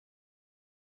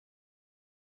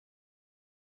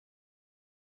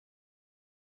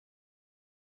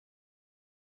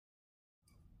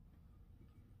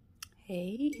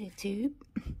Hey YouTube,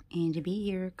 Angie B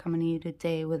here, coming to you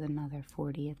today with another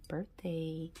 40th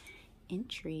birthday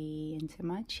entry into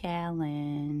my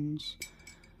challenge.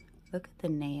 Look at the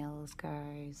nails,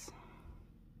 guys.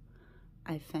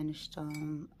 I finished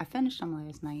them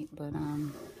last night, but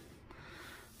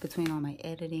between all my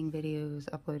editing videos,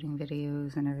 uploading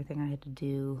videos, and everything I had to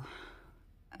do,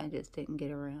 I just didn't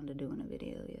get around to doing a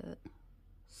video yet.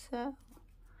 So,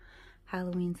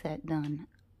 Halloween set done.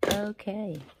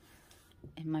 Okay.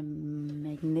 In my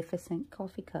magnificent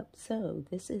coffee cup. So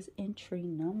this is entry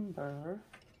number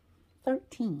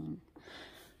 13.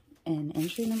 And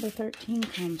entry number 13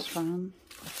 comes from,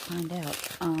 let's find out,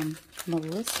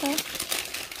 Melissa.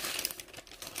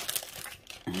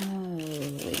 Oh,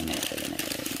 wait a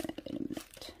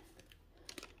minute.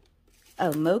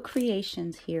 Oh, Mo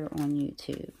Creations here on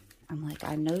YouTube. I'm like,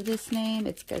 I know this name.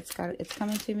 It's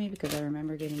coming to me because I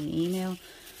remember getting an email.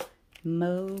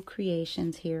 Mo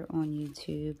Creations here on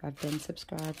YouTube. I've been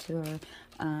subscribed to her.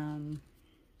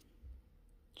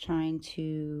 Trying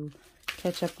to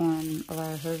catch up on a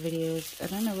lot of her videos. I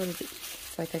don't know what it is.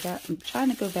 It's like I'm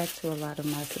trying to go back to a lot of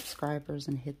my subscribers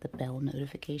and hit the bell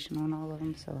notification on all of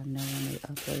them so I know when they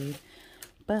upload.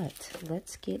 But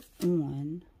let's get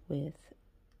on with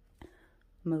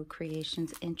Mo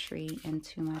Creations entry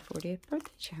into my 40th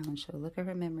birthday challenge. So look at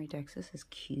her memory decks. This is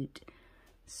cute.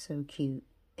 So cute.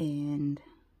 And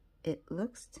it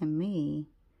looks to me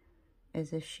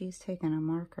as if she's taken a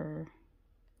marker.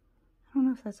 I don't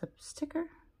know if that's a sticker.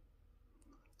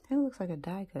 It looks like a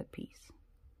die cut piece.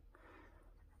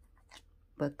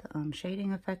 But the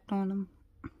shading effect on them,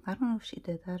 I don't know if she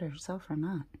did that herself or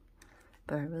not.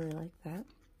 But I really like that.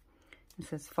 It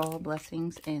says Fall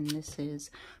Blessings, and this is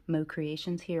Mo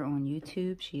Creations here on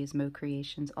YouTube. She is Mo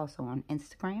Creations also on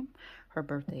Instagram. Her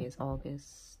birthday is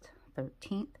August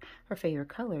 13th. Her favorite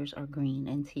colors are green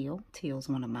and teal. Teal's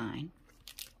one of mine.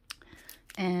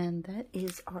 And that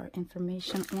is our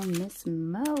information on Miss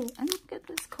Mo. And look at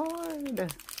this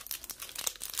card.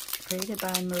 Created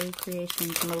by Mo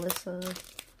Creations,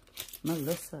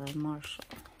 Melissa Marshall.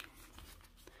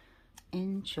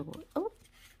 Enjoy. Oh,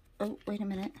 wait a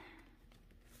minute.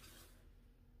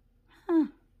 Huh.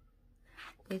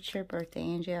 It's your birthday,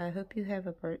 Angie. I hope you have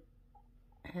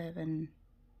an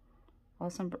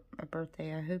awesome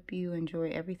birthday. I hope you enjoy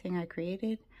everything I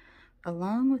created,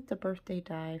 along with the birthday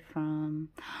die from...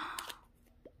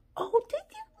 Oh, did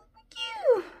you? Thank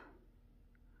you.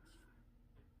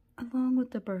 Along with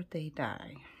the birthday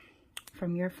die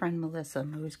from your friend Melissa,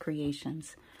 Mo's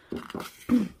Creations.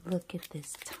 Look at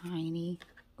this tiny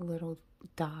little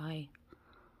die.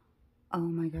 Oh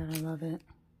my God, I love it.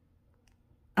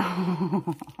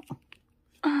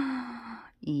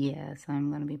 Yes, I'm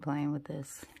going to be playing with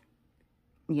this.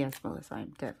 Yes, Melissa,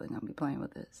 I'm definitely going to be playing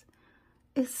with this.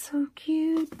 It's so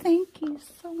cute. Thank you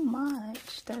so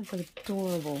much. That's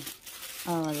adorable.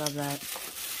 Oh, I love that.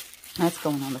 That's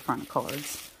going on the front of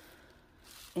cards.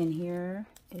 And here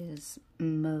is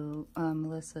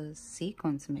Melissa's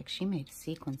sequence mix. She made a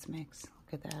sequence mix.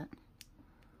 Look at that.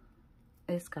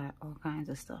 It's got all kinds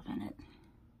of stuff in it.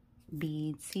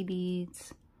 Beads, sea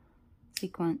beads,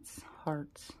 sequence,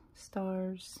 hearts,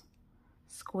 stars,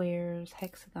 squares,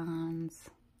 hexagons.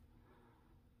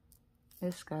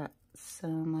 It's got so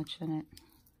much in it.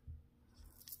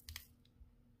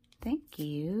 Thank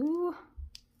you.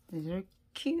 These are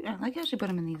cute. I like how she put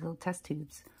them in these little test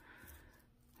tubes.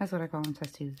 That's what I call them,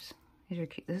 test tubes. These are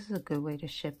cute. This is a good way to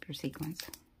ship your sequence.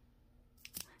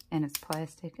 And it's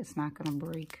plastic. It's not going to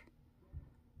break.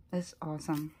 It's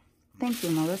awesome. Thank you,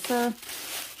 Melissa.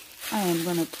 I am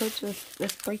going to put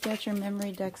let's break out your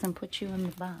memory decks and put you in the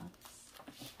box.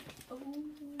 Oh.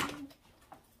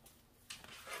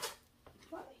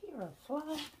 Do I hear a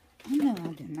fly? No,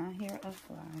 I did not hear a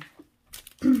fly.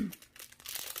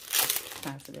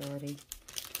 Possibility.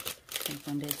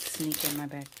 Something did sneak in my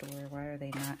back door. Why are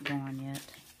they not gone yet?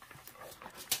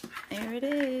 There it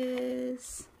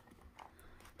is.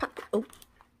 Pop. Oh.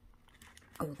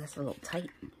 Oh, that's a little tight.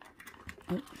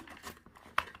 Oh.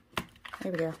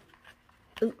 There we go.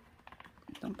 Ooh.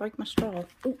 Don't break my straw.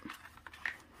 Ooh.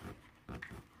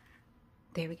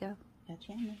 There we go.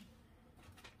 Gotcha.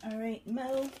 All right,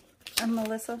 Mo. I'm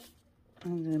Melissa.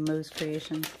 I'm doing Mo's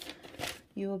Creations.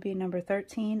 You will be number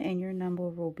 13, and your number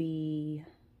will be...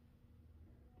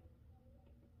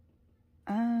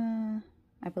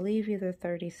 I believe either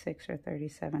 36 or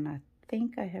 37. I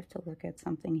think I have to look at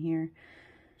something here.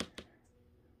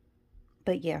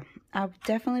 But yeah, I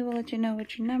definitely will let you know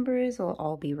what your number is. It'll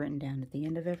all be written down at the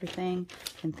end of everything.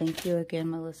 And thank you again,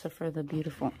 Melissa, for the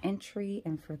beautiful entry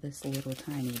and for this little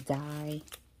tiny die.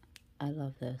 I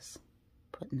love this.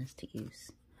 Putting this to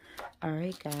use. All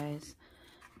right, guys.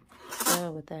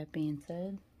 So, with that being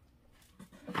said,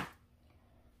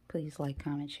 please like,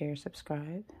 comment, share,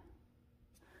 subscribe.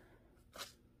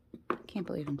 Can't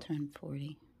believe I'm turning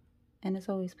 40. And as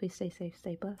always, please stay safe,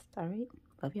 stay blessed. All right?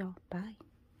 Love y'all. Bye.